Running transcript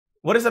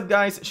What is up,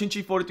 guys?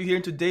 Shinchi42 here.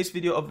 In today's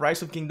video of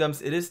Rise of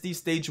Kingdoms, it is the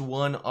stage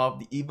 1 of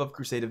the Eve of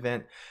Crusade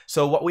event.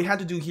 So what we had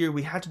to do here,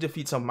 we had to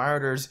defeat some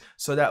Marauders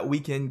so that we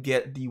can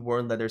get the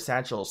worn leather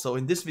satchels. So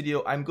in this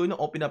video, I'm going to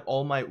open up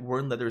all my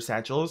worn leather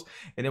satchels,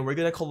 and then we're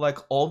going to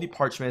collect all the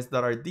parchments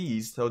that are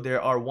these. So there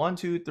are 1,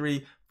 2,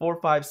 3,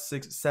 4, 5,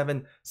 6,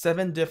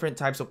 7 different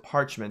types of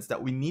parchments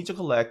that we need to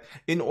collect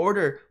in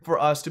order for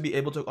us to be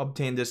able to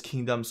obtain this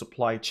kingdom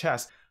supply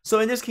chest. So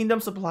in this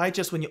kingdom supply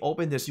chest, when you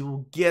open this, you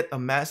will get a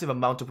massive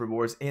amount of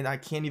rewards, and I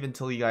can't even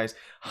tell you guys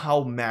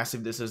how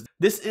massive this is.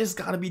 This is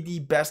gotta be the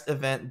best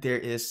event there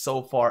is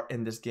so far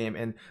in this game,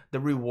 and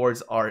the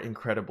rewards are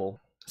incredible.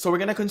 So we're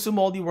gonna consume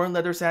all the worn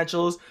leather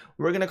satchels,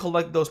 we're gonna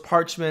collect those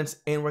parchments,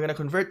 and we're gonna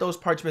convert those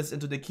parchments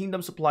into the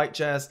kingdom supply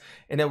chest,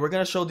 and then we're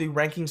gonna show the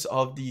rankings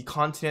of the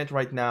continent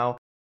right now.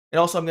 And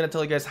also, I'm going to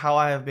tell you guys how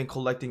I have been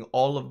collecting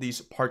all of these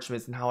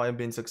parchments and how I've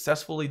been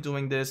successfully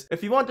doing this.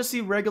 If you want to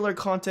see regular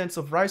contents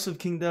of Rise of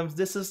Kingdoms,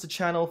 this is the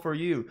channel for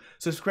you.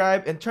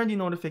 Subscribe and turn the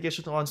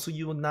notifications on so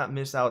you will not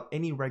miss out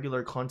any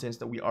regular contents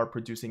that we are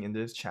producing in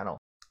this channel.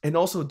 And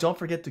also, don't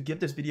forget to give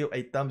this video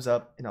a thumbs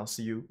up, and I'll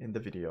see you in the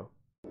video.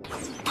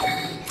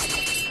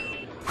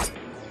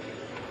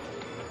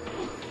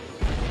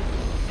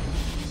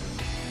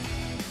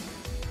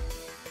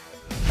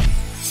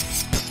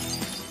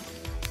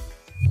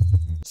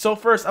 So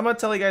first, I'm going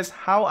to tell you guys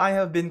how I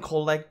have been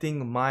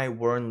collecting my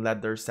worn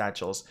leather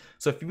satchels.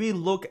 So if we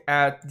look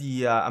at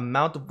the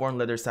amount of worn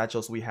leather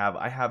satchels we have,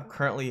 I have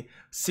currently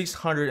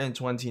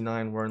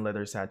 629 worn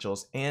leather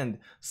satchels and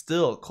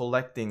still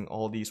collecting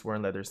all these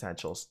worn leather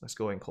satchels. Let's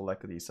go and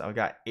collect these. So I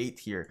got 8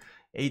 here,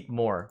 8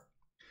 more.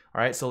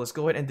 All right, so let's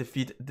go ahead and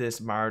defeat this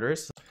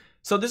Marauders.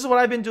 So this is what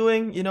I've been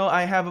doing. You know,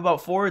 I have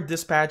about 4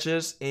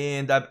 dispatches,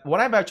 and what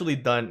I've actually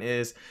done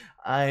is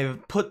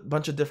I've put a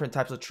bunch of different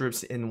types of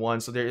troops in one,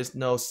 so there is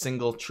no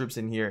single troops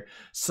in here,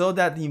 so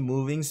that the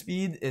moving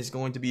speed is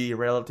going to be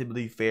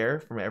relatively fair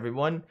from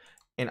everyone.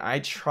 And I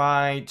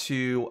try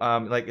to,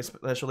 like,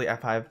 especially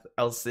if I have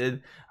El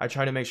Cid, I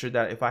try to make sure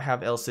that if I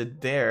have El Cid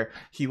there,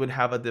 he would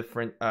have a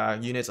different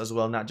units as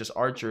well, not just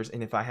archers.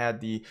 And if I had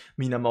the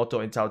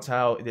Minamoto and Cao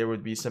Cao, there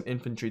would be some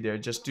infantry there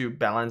just to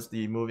balance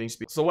the moving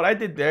speed. So what I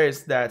did there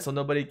is that so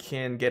nobody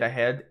can get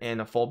ahead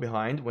and fall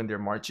behind when they're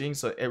marching.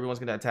 So everyone's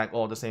going to attack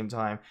all at the same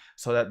time,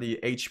 so that the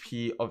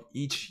HP of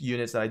each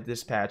units that I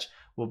dispatch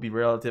will be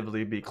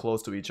relatively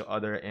close to each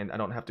other, and I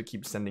don't have to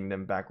keep sending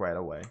them back right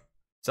away.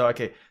 So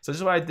okay, so this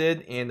is what I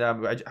did, and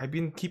I've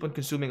been keep on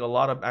consuming a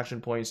lot of action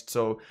points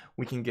so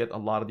we can get a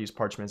lot of these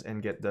parchments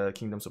and get the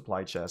kingdom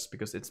supply chest,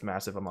 because it's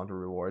massive amount of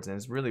rewards and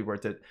it's really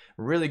worth it,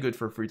 really good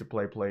for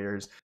free-to-play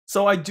players.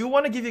 So I do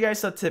want to give you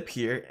guys a tip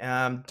here.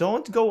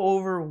 Don't go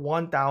over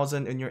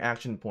 1,000 in your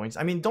action points.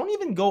 I mean, don't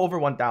even go over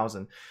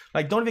 1,000.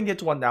 Like, don't even get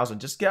to 1,000.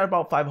 Just get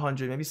about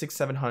 500, maybe 600,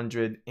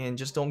 700, and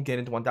just don't get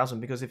into 1,000,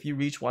 because if you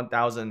reach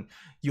 1,000,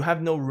 you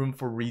have no room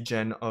for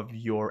regen of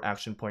your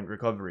action point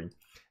recovery.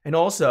 And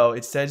also,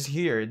 it says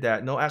here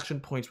that no action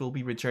points will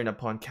be returned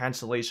upon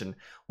cancellation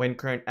when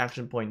current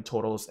action point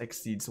totals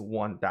exceeds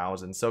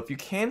 1,000. So if you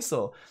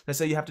cancel, let's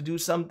say you have to do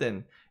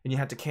something and you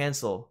have to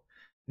cancel,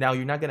 now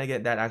you're not going to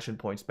get that action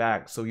points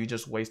back, so you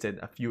just wasted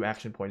a few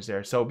action points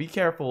there. So be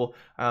careful.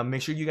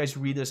 Make sure you guys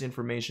read this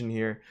information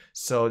here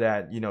so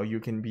that you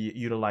can be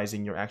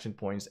utilizing your action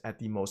points at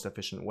the most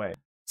efficient way.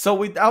 So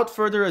without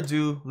further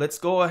ado, let's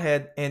go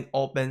ahead and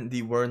open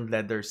the worn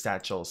leather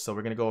satchels. So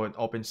we're going to go and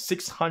open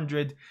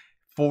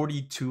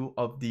 642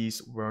 of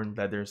these worn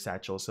leather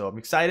satchels. So I'm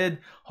excited.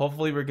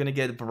 Hopefully we're gonna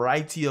get a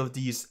variety of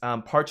these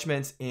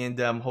parchments, and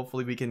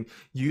hopefully we can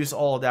use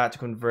all of that to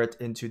convert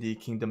into the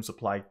kingdom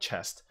supply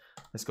chest.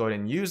 Let's go ahead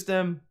and use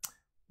them.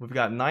 We've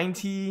got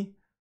 90,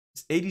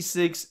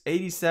 86,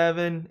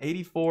 87,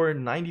 84,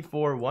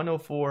 94,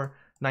 104,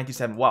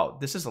 97. Wow,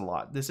 this is a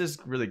lot. This is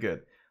really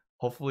good.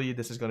 Hopefully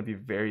this is going to be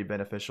very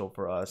beneficial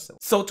for us.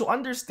 So to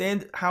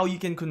understand how you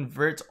can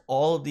convert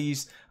all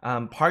these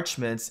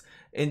parchments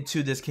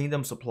into this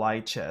kingdom supply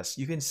chest,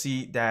 you can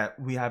see that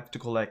we have to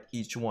collect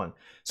each one.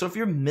 So if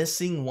you're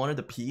missing one of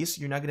the piece,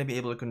 you're not going to be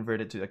able to convert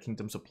it to the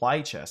kingdom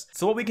supply chest.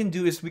 So what we can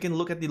do is we can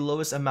look at the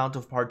lowest amount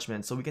of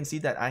parchment. So we can see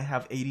that I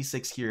have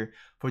 86 here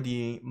for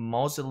the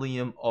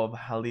Mausoleum of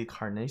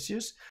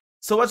Halicarnassus.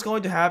 So what's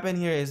going to happen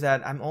here is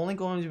that I'm only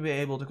going to be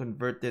able to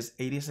convert this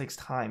 86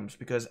 times,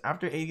 because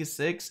after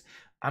 86,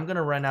 I'm going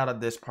to run out of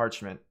this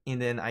parchment,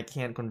 and then I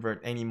can't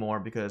convert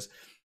anymore because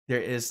there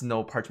is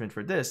no parchment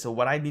for this. So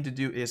what I need to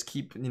do is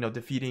keep,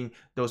 defeating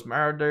those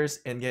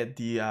Marauders and get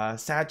the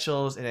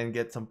satchels, and then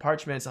get some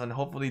parchments, and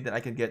hopefully that I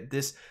can get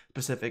this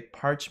specific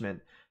parchment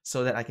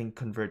so that I can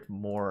convert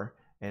more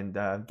and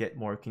get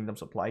more kingdom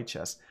supply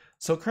chests.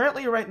 So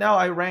currently right now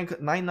I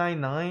rank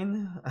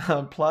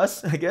 999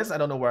 plus, I guess. I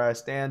don't know where I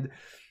stand.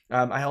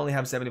 I only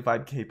have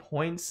 75k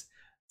points.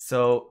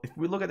 So if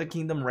we look at the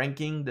kingdom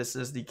ranking, this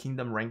is the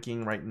kingdom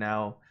ranking right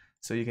now.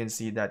 So you can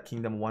see that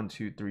kingdom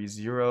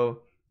 1230,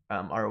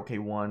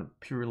 ROK1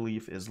 Pure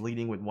Leaf is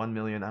leading with 1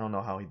 million. I don't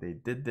know how they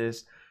did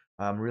this.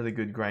 Really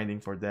good grinding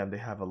for them. They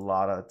have a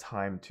lot of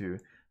time to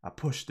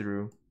push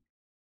through.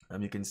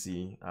 You can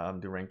see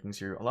the rankings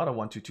here. A lot of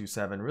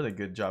 1227. Really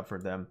good job for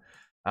them.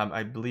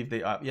 I believe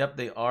they are. Yep,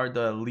 they are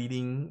the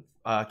leading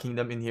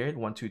kingdom in here.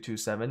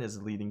 1227 is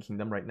the leading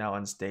kingdom right now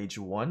on stage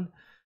 1,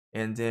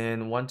 and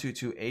then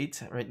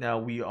 1228. Right now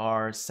we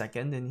are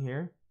second in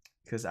here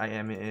because I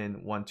am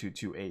in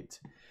 1228.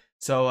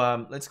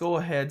 So let's go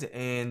ahead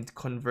and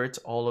convert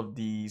all of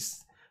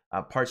these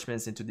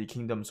parchments into the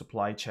kingdom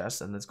supply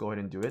chest, and let's go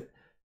ahead and do it.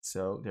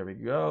 So there we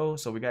go.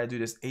 So we gotta do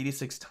this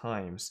 86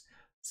 times.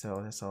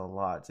 So that's a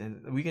lot,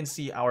 and we can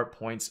see our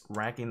points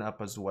racking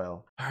up as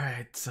well. All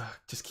right, so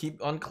just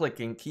keep on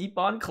clicking,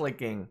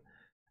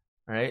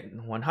 all right,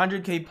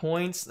 100k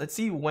points. Let's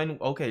see when.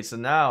 Okay, so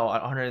now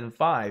at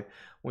 105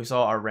 we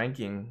saw our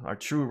ranking, our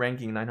true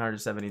ranking,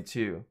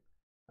 972,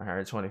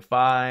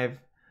 125.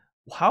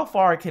 How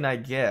far can I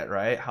get,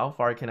 right? How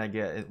far can I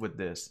get with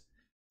this?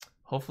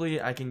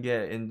 Hopefully I can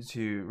get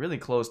into really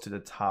close to the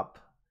top.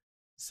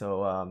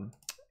 So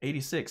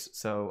 86.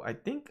 So I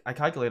think I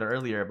calculated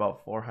earlier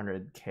about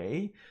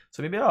 400k.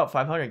 So maybe about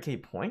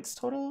 500k points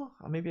total.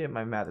 Maybe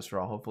my math is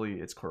wrong. Hopefully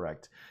it's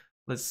correct.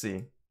 Let's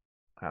see.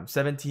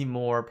 17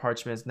 more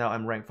parchments. Now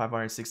I'm ranked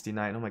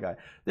 569. Oh my god.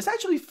 This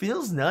actually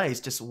feels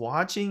nice, just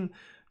watching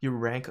your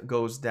rank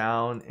goes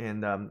down,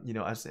 and you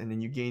know, and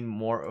then you gain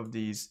more of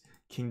these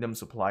kingdom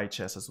supply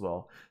chests as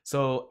well.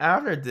 So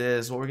after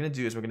this, what we're gonna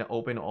do is we're gonna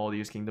open all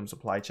these kingdom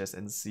supply chests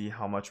and see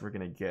how much we're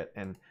gonna get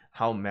and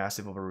how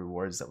massive of a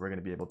rewards that we're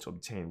gonna be able to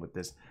obtain with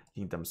this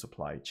kingdom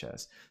supply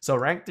chest. So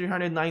rank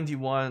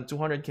 391,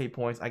 200k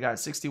points. I got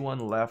 61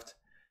 left.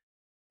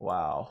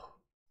 Wow.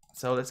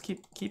 So let's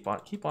keep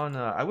on.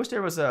 I wish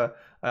there was a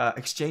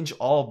exchange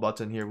all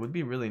button here. It would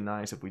be really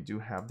nice if we do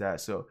have that.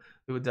 So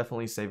it would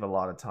definitely save a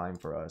lot of time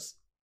for us.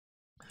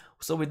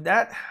 So with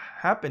that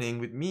happening,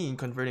 with me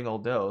converting all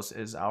those,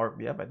 is our,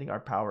 yep, I think our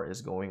power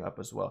is going up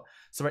as well.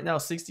 So right now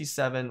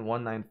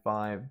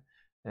 67,195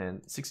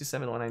 and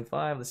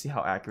 67,195. Let's see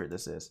how accurate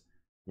this is.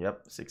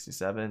 Yep,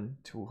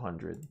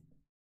 67,200.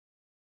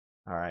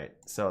 All right,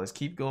 so let's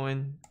keep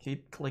going,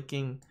 keep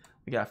clicking.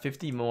 We got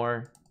 50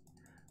 more.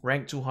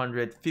 Rank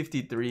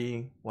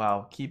 253.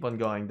 Wow, keep on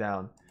going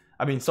down.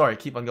 I mean, sorry,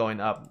 keep on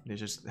going up. They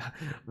just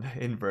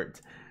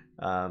invert.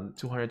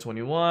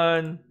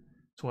 221,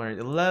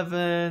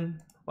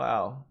 211.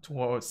 Wow,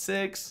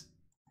 206.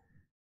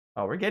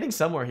 Oh, we're getting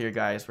somewhere here,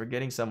 guys. We're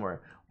getting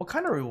somewhere. What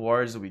kind of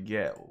rewards do we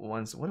get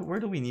once? Where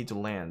do we need to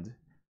land?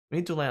 We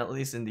need to land at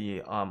least in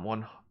the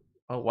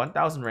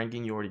 1,000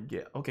 ranking. You already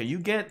get. Okay, you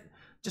get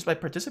just by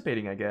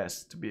participating, I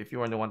guess, to be if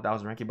you're in the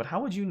 1,000 ranking. But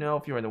how would you know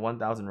if you're in the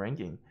 1,000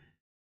 ranking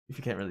if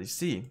you can't really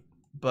see?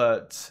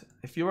 But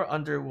if you were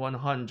under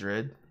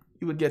 100,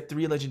 you would get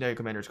 3 legendary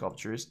commander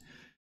sculptures.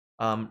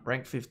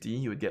 Rank 50,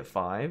 you would get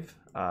 5.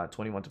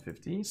 21 to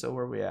 50. So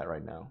where are we at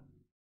right now?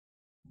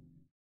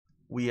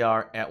 We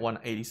are at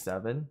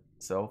 187.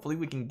 So hopefully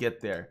we can get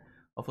there.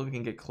 Hopefully we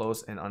can get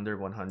close and under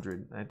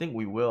 100. I think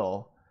we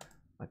will.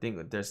 I think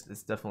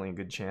it's definitely a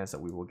good chance that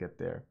we will get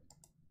there.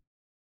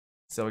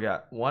 So we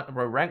got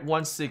we're rank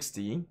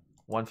 160,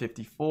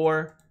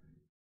 154,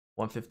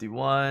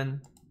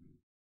 151,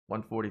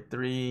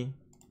 143,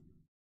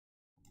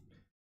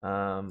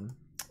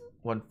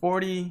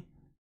 140.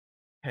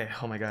 Hey,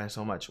 oh my god,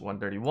 so much.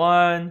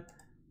 131,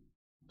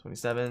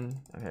 27.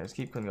 Okay, let's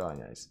keep going,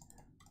 guys.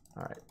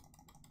 All right.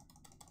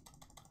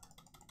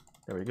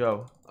 There we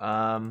go.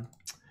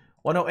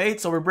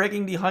 108. So we're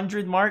breaking the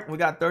 100 mark. We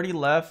got 30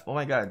 left. Oh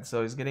my god.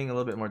 So it's getting a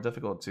little bit more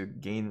difficult to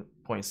gain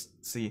points.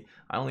 See,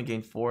 I only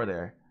gained 4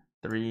 there.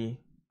 3.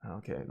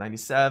 Okay.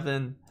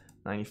 97.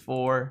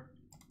 94.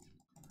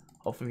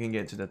 Hopefully we can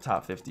get to the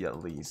top 50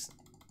 at least.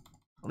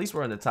 At least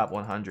we're in the top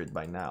 100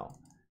 by now.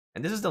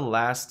 And this is the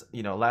last,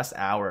 last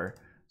hour.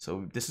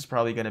 So this is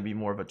probably going to be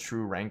more of a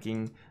true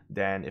ranking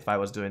than if I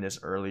was doing this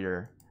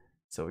earlier.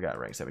 So we got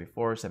rank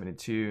 74,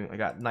 72. I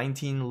got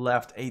 19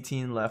 left,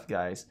 18 left,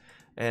 guys.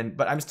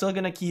 But I'm still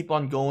gonna keep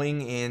on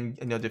going and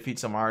defeat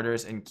some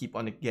Marauders and keep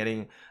on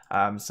getting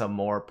some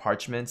more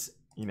parchments,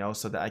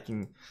 so that I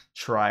can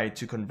try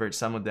to convert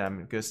some of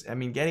them. Because I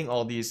mean, getting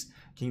all these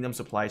kingdom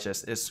supply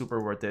chests is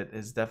super worth it.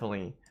 It's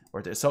definitely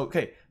worth it. So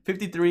okay,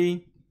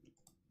 53,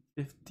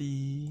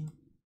 50.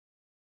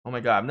 Oh my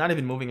god, I'm not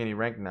even moving any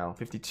rank now.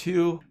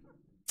 52.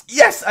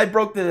 Yes, I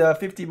broke the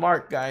 50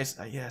 mark, guys.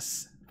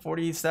 Yes,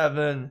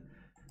 47.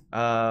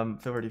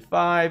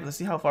 35. Let's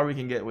see how far we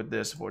can get with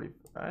this.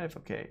 45.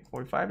 Okay,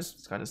 45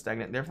 is kind of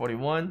stagnant there.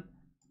 41,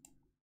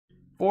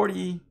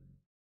 40,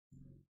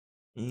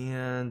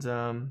 and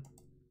all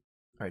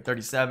right,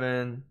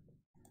 37,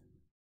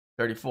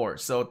 34.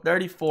 So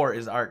 34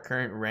 is our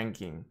current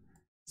ranking.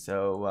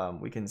 So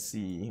we can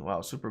see,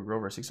 wow, Super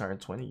Grover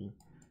 620,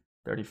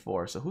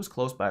 34. So who's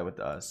close by with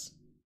us?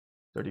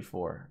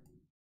 34.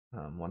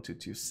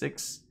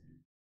 1226,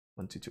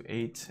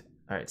 1228.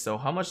 All right, so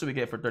how much do we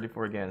get for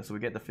 34 again? So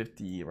we get the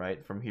 50,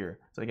 right, from here.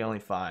 So I get only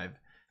 5.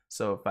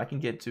 So if I can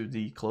get to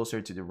the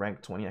closer to the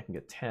rank 20, I can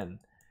get 10.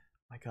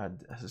 My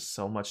god, this is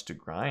so much to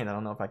grind. I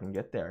don't know if I can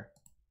get there.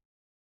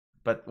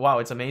 But wow,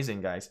 it's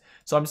amazing, guys.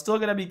 So I'm still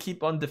gonna be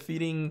keep on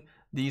defeating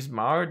these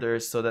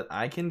Marauders so that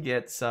I can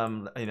get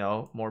some,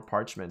 more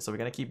parchment. So we're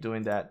gonna keep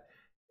doing that.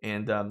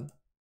 And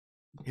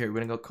here, we're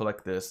gonna go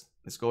collect this.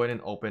 Let's go ahead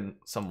and open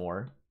some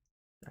more.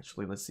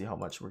 Actually, let's see how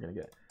much we're gonna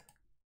get.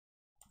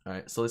 All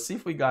right, so let's see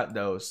if we got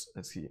those.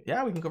 Let's see.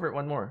 Yeah, we can convert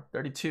one more.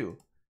 32.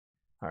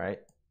 All right.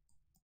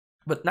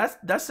 But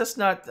that's just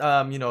not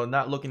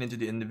not looking into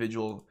the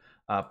individual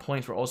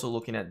points. We're also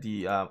looking at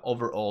the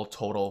overall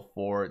total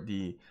for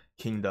the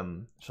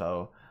kingdom.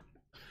 So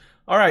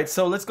all right,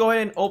 so let's go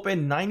ahead and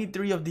open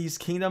 93 of these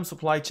kingdom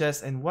supply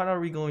chests. And what are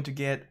we going to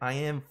get? I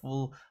am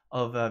full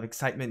of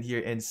excitement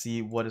here and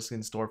see what is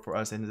in store for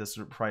us and the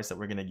surprise that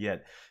we're gonna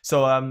get.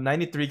 So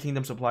 93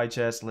 kingdom supply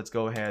chests. Let's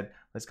go ahead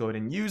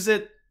and use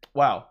it.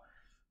 Wow,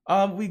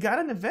 we got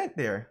an event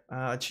there,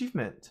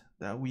 achievement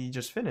that we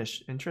just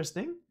finished.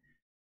 Interesting.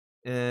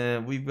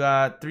 We've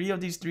got 3 of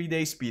these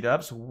 3-day speed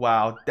ups.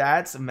 Wow,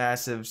 that's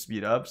massive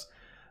speed ups.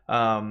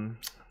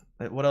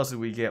 What else did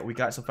we get? We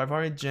got some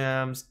 500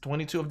 gems,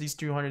 22 of these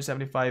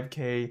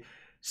 275k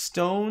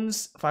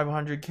stones,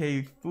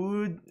 500k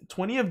food,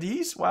 20 of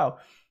these. Wow,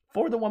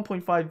 for the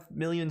 1.5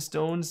 million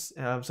stones,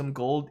 some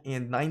gold,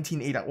 and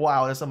 19.8.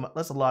 Wow, that's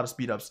a lot of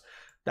speed ups.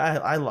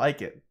 That I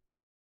like it.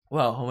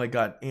 Wow, oh my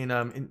god. And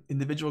in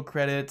individual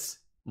credits,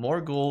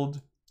 more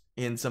gold,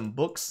 and some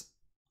books,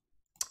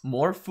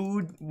 more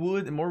food,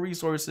 wood, and more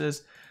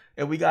resources.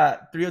 And we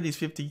got 3 of these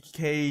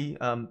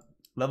 50k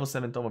level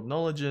 7 tome of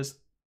knowledges.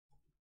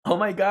 Oh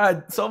my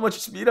god, so much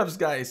speed ups,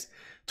 guys.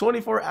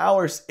 24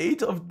 hours,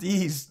 8 of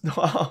these.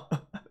 Wow.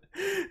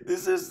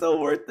 This is so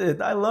worth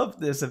it. I love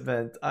this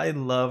event. I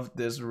love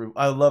this.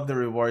 I love the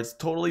rewards.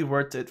 Totally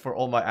worth it for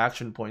all my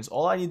action points.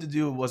 All I need to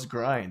do was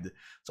grind.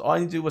 So all I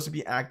need to do was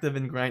be active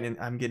and grind, and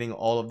I'm getting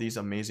all of these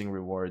amazing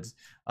rewards.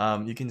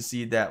 You can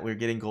see that we're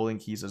getting golden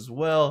keys as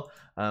well.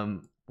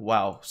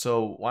 Wow.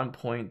 So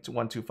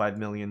 1.125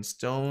 million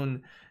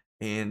stone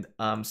and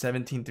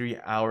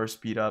 17.3 hour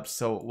speed up.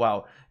 So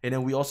wow. And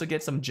then we also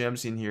get some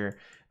gems in here.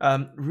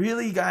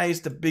 Really,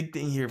 guys, the big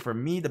thing here for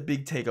me, the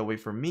big takeaway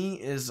for me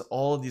is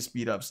all of these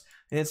speed ups,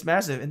 and it's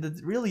massive. And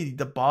really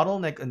the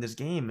bottleneck in this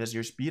game is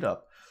your speed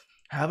up.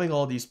 Having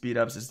all these speed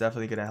ups is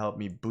definitely going to help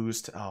me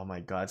boost. Oh my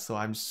god, so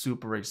I'm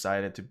super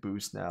excited to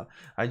boost now.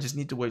 I just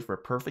need to wait for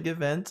a perfect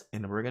event,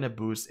 and we're going to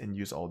boost and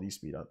use all these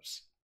speed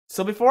ups.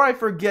 So before I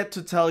forget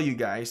to tell you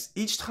guys,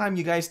 each time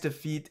you guys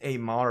defeat a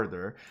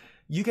Marauder,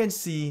 you can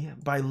see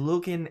by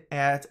looking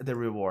at the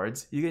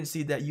rewards, you can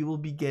see that you will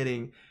be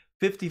getting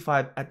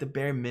 55 at the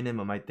bare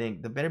minimum. I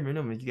think the bare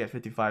minimum you get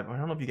 55. I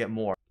don't know if you get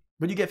more,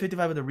 but you get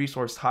 55 of the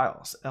resource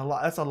tiles. A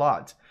lot. That's a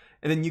lot.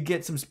 And then you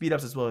get some speed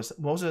ups as well.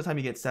 Most of the time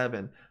you get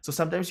 7. So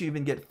sometimes you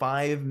even get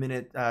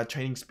 5-minute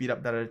training speed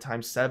up that are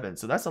times 7.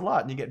 So that's a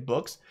lot. And you get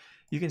books.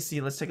 You can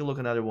see. Let's take a look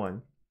at another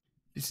one.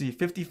 You see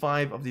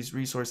 55 of these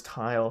resource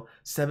tile,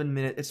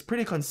 7-minute. It's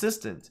pretty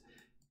consistent.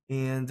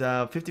 And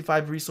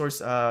 55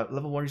 resource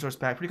level 1 resource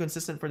pack, pretty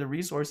consistent for the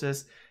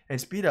resources and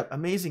speed up.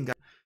 Amazing, guys.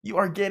 You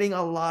are getting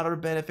a lot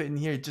of benefit in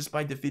here just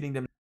by defeating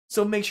them.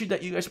 So make sure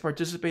that you guys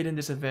participate in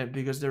this event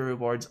because the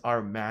rewards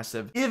are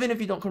massive. Even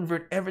if you don't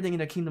convert everything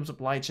in a kingdom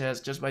supply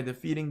chest, just by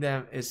defeating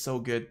them is so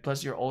good.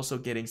 Plus you're also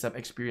getting some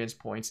experience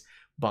points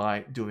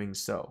by doing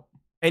so.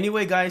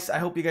 Anyway, guys, I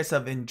hope you guys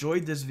have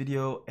enjoyed this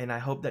video, and I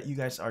hope that you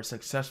guys are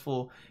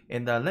successful.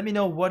 And let me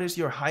know what is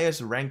your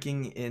highest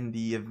ranking in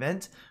the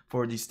event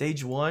for the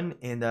stage 1,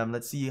 and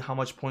let's see how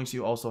much points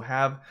you also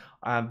have.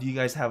 Do you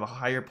guys have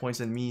higher points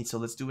than me? So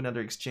let's do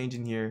another exchange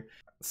in here.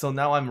 So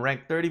now I'm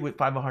ranked 30 with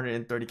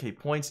 530k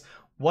points.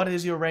 What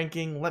is your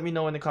ranking? Let me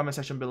know in the comment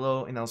section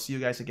below, and I'll see you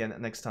guys again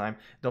next time.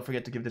 Don't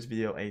forget to give this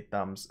video a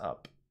thumbs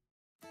up.